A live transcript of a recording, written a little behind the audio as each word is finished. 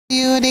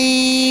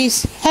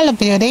Beauties, hello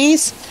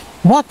beauties,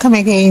 welcome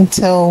again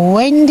to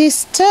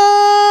Wendy's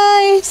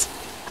Toys.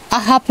 A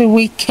happy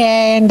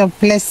weekend, a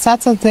blessed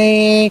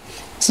Saturday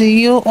to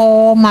you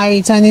all my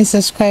returning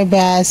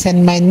subscribers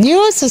and my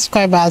new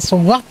subscribers.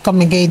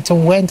 Welcome again to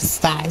Wendy's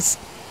Toys.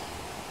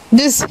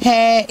 This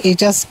hair is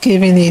just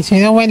giving it,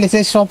 you know, when they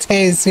say short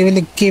hair is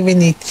really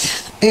giving it.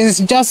 It's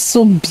just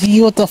so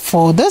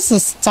beautiful. This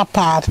is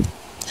Tapered.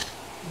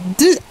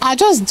 I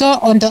just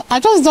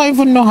don't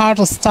even know how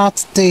to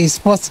start this,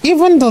 but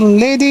even the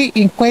lady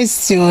in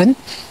question,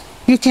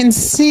 you can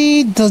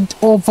see the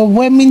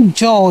overwhelming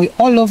joy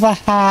all over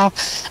her.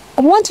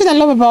 One thing I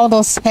love about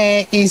this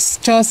hair is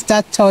just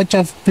that touch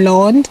of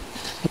blonde,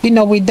 you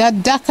know, with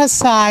that darker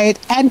side,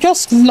 and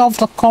just love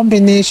the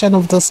combination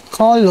of this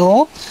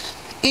color.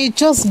 It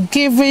just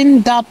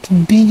giving that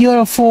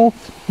beautiful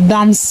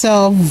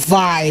damsel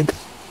vibe.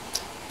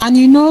 And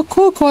you know,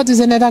 Cookot is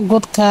another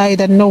good guy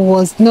that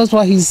knows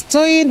what he's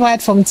doing right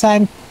from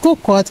time.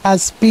 Cookot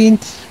has been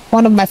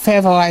one of my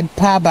favorite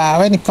barber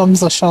when it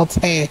comes to short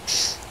hair.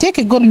 Take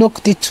a good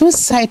look, the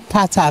two-side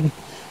pattern.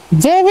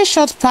 Very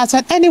short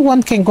pattern.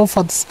 Anyone can go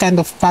for this kind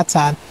of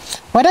pattern.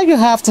 Whether you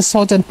have the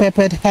salt and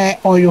peppered hair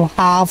or you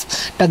have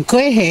the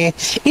gray hair,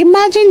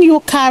 imagine you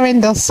carrying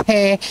this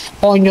hair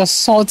on your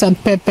salt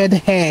and peppered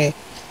hair.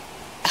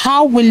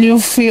 How will you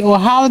feel, or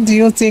how do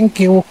you think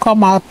you will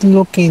come out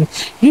looking?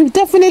 You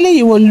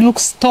will look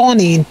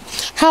stunning.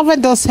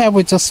 Having this hair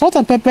with your salt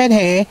and peppered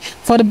hair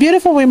for the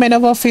beautiful women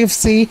over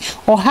 50,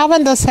 or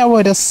having this hair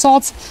with the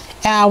salt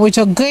with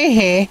your gray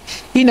hair,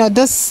 you know,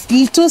 this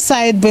two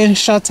side being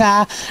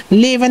shorter,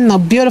 leaving a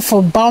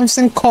beautiful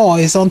bouncing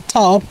coils on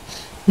top.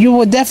 You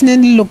will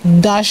definitely look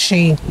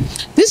dashing.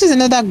 This is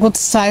another good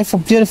style for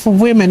beautiful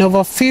women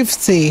over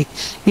 50.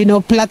 You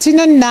know,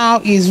 platinum now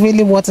is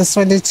really what is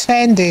really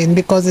trending,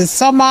 because it's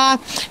summer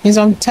in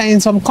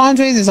some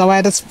countries, it's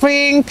already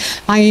spring,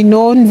 and you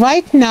know,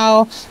 right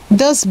now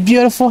this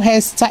beautiful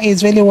hairstyle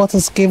is really what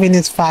is giving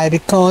its vibe,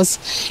 because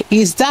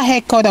it's that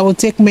haircut that will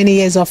take many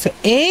years of your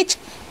age.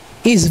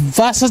 Is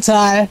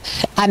versatile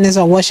and is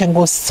a wash and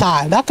go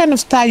style. That kind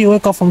of style, you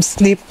wake up from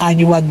sleep and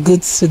you are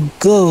good to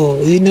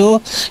go. You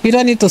know, you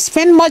don't need to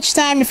spend much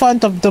time in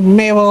front of the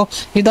mirror.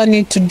 You don't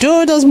need to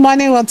do those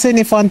morning routine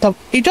in front of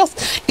it.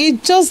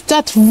 Just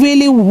that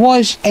really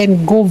wash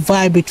and go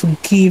vibe it will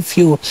give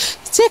you.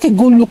 Take a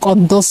good look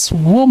on this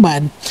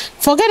woman.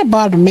 Forget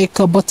about the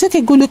makeup, but take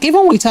a good look.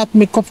 Even without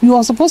makeup, you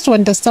are supposed to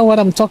understand what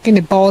I'm talking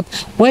about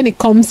when it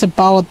comes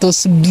about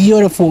this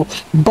beautiful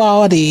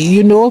body.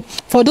 You know,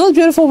 for those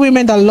beautiful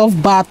women that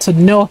love bath to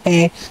no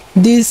hair,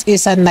 this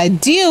is an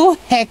ideal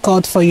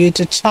haircut for you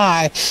to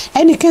try.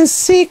 And you can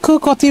see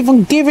Cookot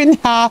even giving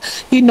her,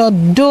 you know,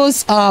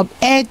 those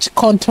edge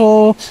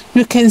contour.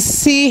 You can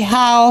see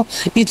how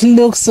it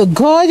looks so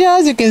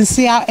gorgeous. You can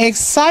see how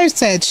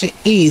excited she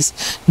is.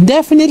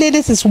 Definitely,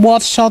 this is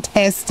what short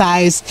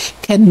hairstyles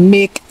can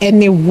make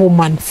any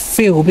woman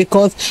feel,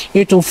 because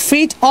it will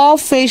fit all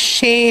face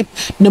shape,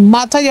 no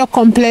matter your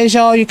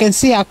complexion. You can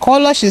see her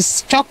color,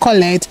 she's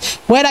chocolate.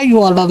 Whether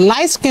you are a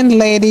light-skinned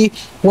lady,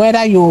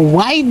 whether you're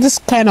white, this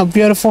kind of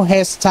beautiful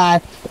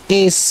hairstyle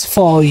is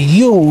for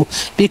you,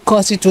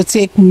 because it will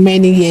take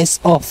many years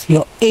of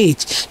your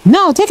age.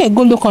 Now take a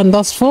good look on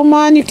this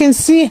woman. You can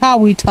see how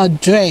with her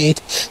dread,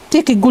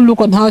 take a good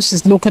look on how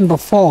she's looking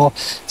before.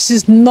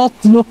 She's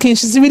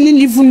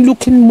really even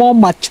looking more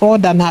mature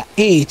than her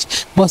age,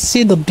 but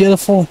see the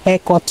beautiful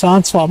haircut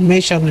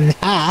transformation in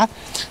her.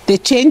 They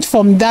changed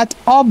from that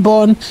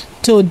auburn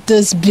to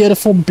this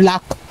beautiful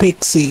black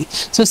pixie.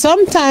 So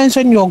sometimes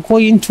when you're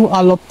going through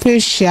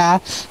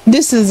alopecia,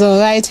 this is the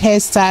right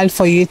hairstyle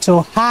for you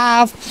to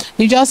have.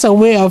 It's just a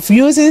way of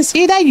using,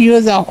 either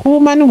use a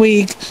human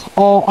wig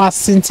or a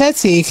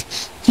synthetic.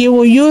 You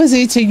will use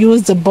it to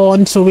use the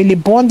bond to really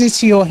bond it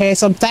to your hair.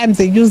 Sometimes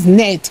they use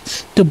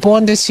net to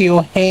bond it to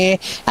your hair,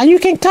 and you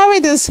can carry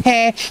this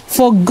hair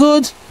for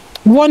good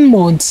 1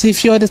 month.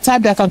 If you're the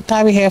type that can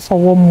carry hair for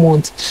 1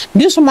 month,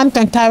 this woman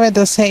can carry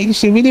this hair. If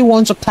she really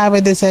wants to carry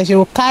this hair, she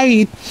will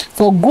carry it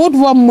for good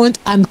 1 month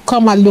and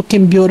come out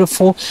looking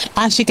beautiful,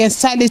 and she can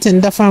style it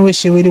in different ways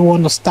she really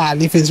want to style.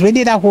 If it's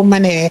really that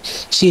woman hair,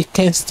 she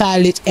can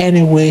style it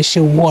any way she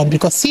wants,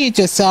 because see it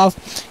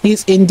yourself,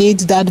 is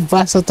indeed that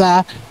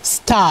versatile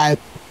style.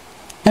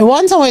 And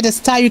once with the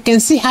style, you can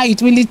see how it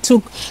really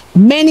took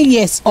many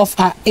years of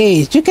her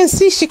age. You can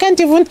see she can't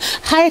even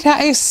hide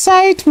her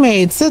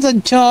excitement. See the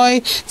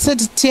joy, see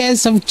the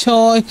tears of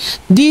joy.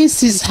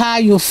 This is how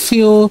you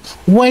feel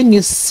when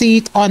you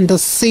sit on the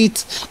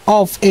seat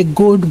of a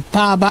good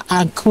barber,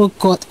 and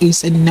Cookot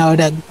is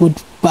another good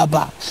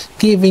barber,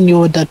 giving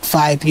you that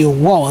vibe you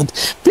want.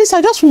 Please,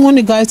 I just want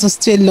you guys to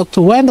stay locked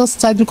to Wendy's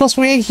Style, because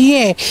we're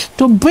here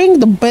to bring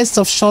the best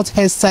of short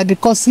hairstyle,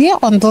 because here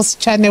on this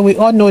channel we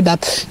all know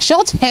that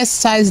short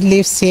hairstyles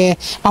lives here,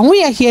 and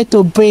we are here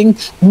to bring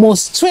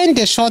most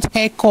trendy short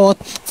haircut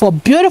for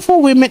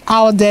beautiful women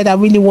out there that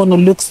really want to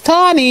look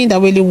stunning, that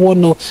really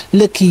want to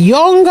look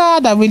younger,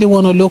 that really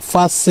want to look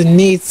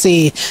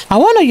fascinating. I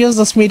want to use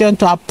this medium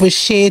to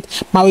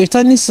appreciate my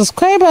returning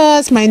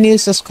subscribers, my new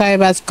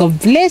subscribers. God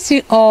bless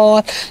you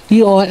all.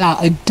 You all are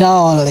a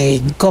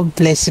darling. God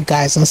bless you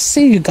guys, and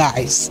see you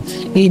guys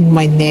in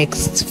my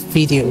next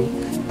video.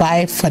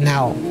 Bye for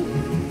now.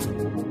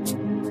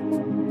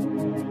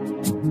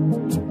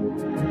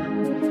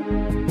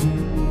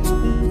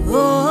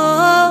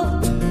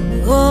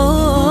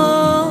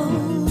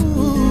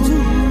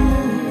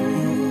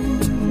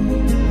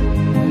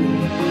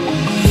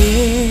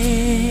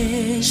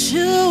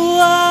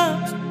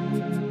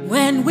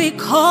 When we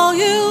call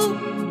you,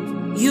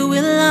 you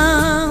will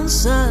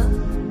answer.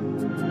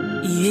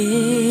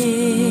 Yeshua,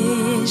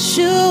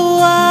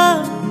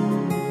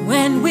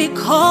 when we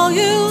call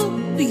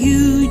you,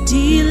 you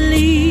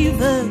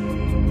deliver.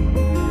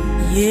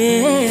 Yeshua,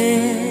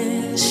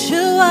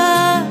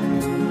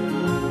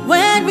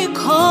 when we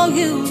call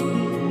you,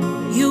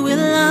 you will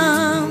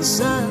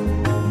answer.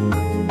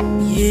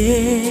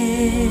 Yeshua,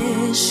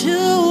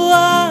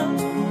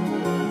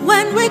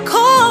 when we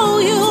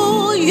call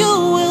you, you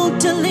will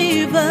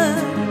deliver.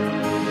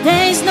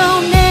 There's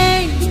no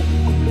name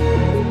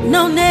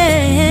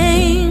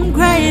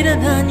greater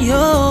than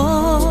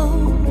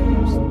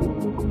yours.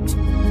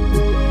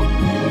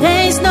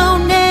 There's no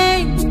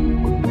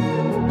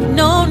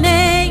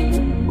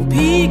name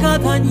bigger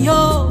than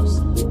yours.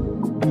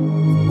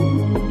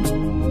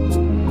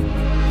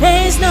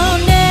 There's no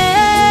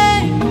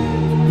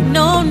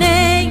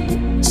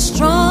name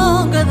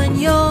stronger than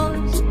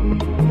yours.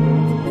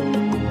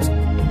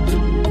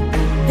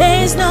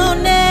 There's no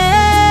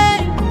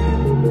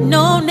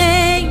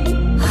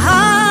name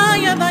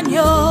higher than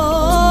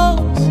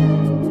yours.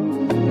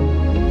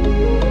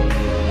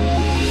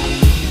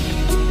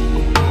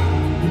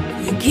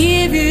 We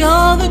give you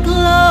all the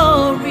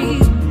glory.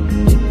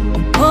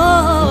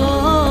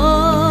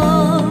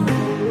 Oh,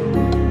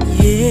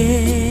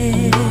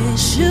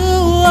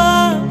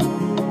 Yeshua,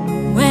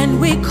 when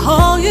we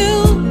call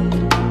you,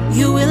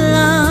 you will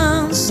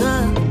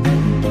answer.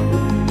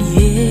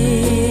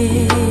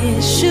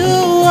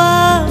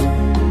 Yeshua,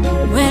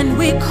 when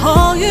we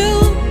call you,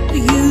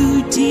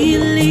 you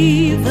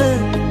deliver.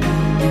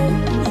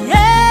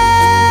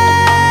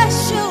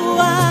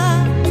 Yeshua,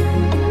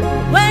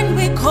 when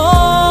we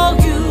call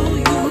you,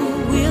 you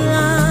will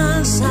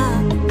answer.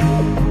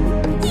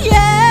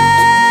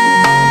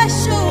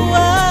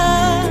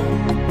 Yeshua,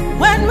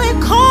 when we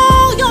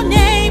call your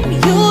name,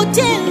 you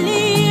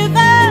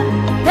deliver.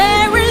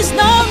 There is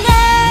no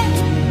name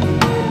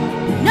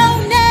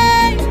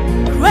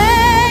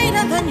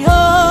greater than yours.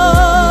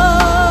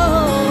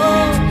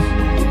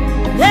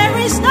 There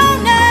is no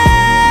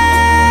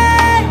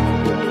name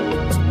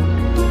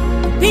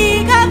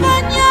bigger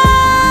than yours.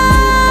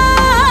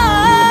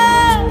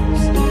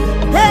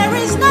 There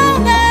is no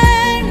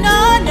name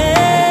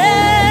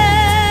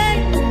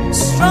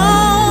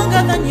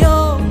stronger than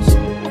yours.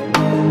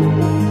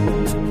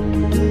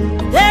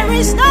 There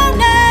is no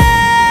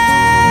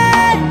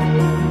name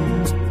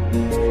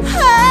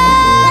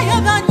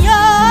higher than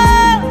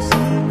yours.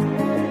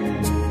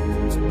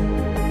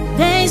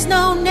 There is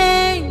no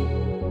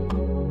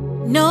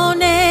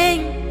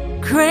name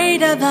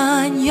greater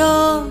than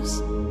yours.